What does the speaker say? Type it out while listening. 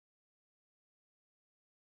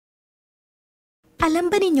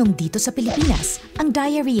Alam ba ninyong dito sa Pilipinas, ang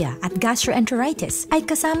diarrhea at gastroenteritis ay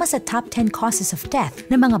kasama sa top 10 causes of death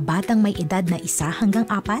ng mga batang may edad na 1 hanggang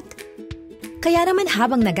 4? Kaya naman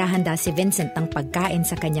habang naghahanda si Vincent ng pagkain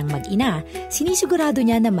sa kanyang mag-ina, sinisigurado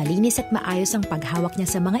niya na malinis at maayos ang paghawak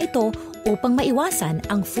niya sa mga ito upang maiwasan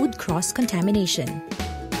ang food cross contamination.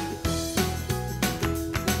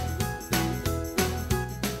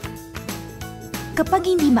 Kapag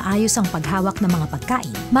hindi maayos ang paghawak ng mga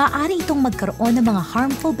pagkain, maaari itong magkaroon ng mga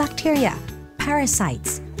harmful bacteria,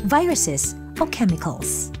 parasites, viruses, o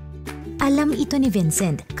chemicals. Alam ito ni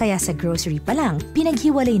Vincent, kaya sa grocery pa lang,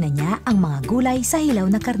 pinaghiwalay na niya ang mga gulay sa hilaw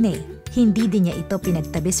na karne. Hindi din niya ito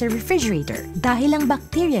pinagtabi sa refrigerator dahil ang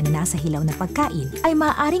bakterya na nasa hilaw na pagkain ay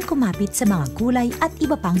maaaring kumapit sa mga gulay at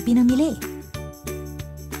iba pang pinamili.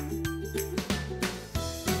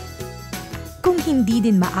 Kung hindi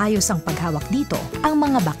din maayos ang paghawak dito, ang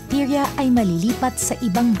mga bakterya ay malilipat sa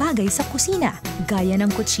ibang bagay sa kusina, gaya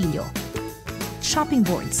ng kutsilyo, chopping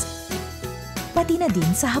boards, pati na din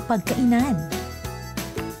sa hapagkainan.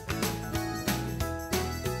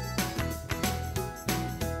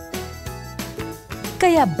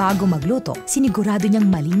 Kaya bago magluto, sinigurado niyang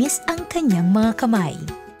malinis ang kanyang mga kamay.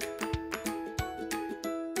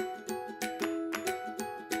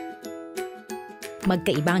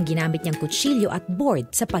 Magkaiba ang ginamit niyang kutsilyo at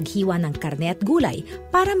board sa paghiwa ng karne at gulay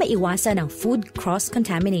para maiwasan ang food cross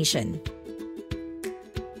contamination.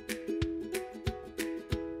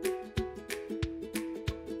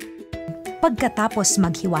 Pagkatapos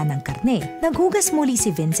maghiwa ng karne, naghugas muli si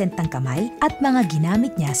Vincent ng kamay at mga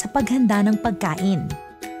ginamit niya sa paghanda ng pagkain.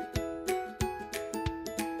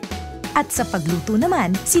 At sa pagluto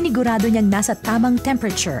naman, sinigurado niyang nasa tamang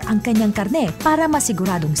temperature ang kanyang karne para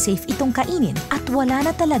masiguradong safe itong kainin at wala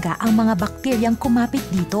na talaga ang mga bakteryang kumapit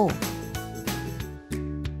dito.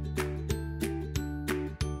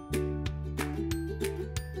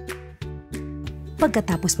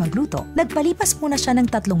 Pagkatapos magluto, nagpalipas muna siya ng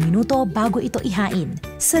 3 minuto bago ito ihain.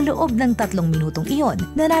 Sa loob ng 3 minutong iyon,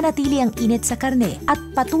 nananatili ang init sa karne at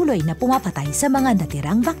patuloy na pumapatay sa mga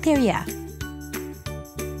natirang bakterya.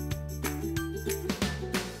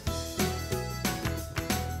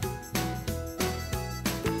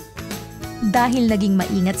 Dahil naging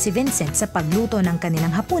maingat si Vincent sa pagluto ng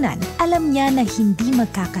kanilang hapunan, alam niya na hindi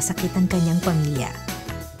magkakasakit ang kanyang pamilya.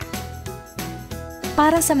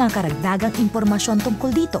 Para sa mga karagdagang impormasyon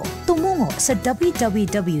tungkol dito, tumungo sa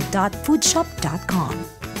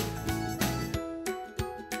www.foodshap.com.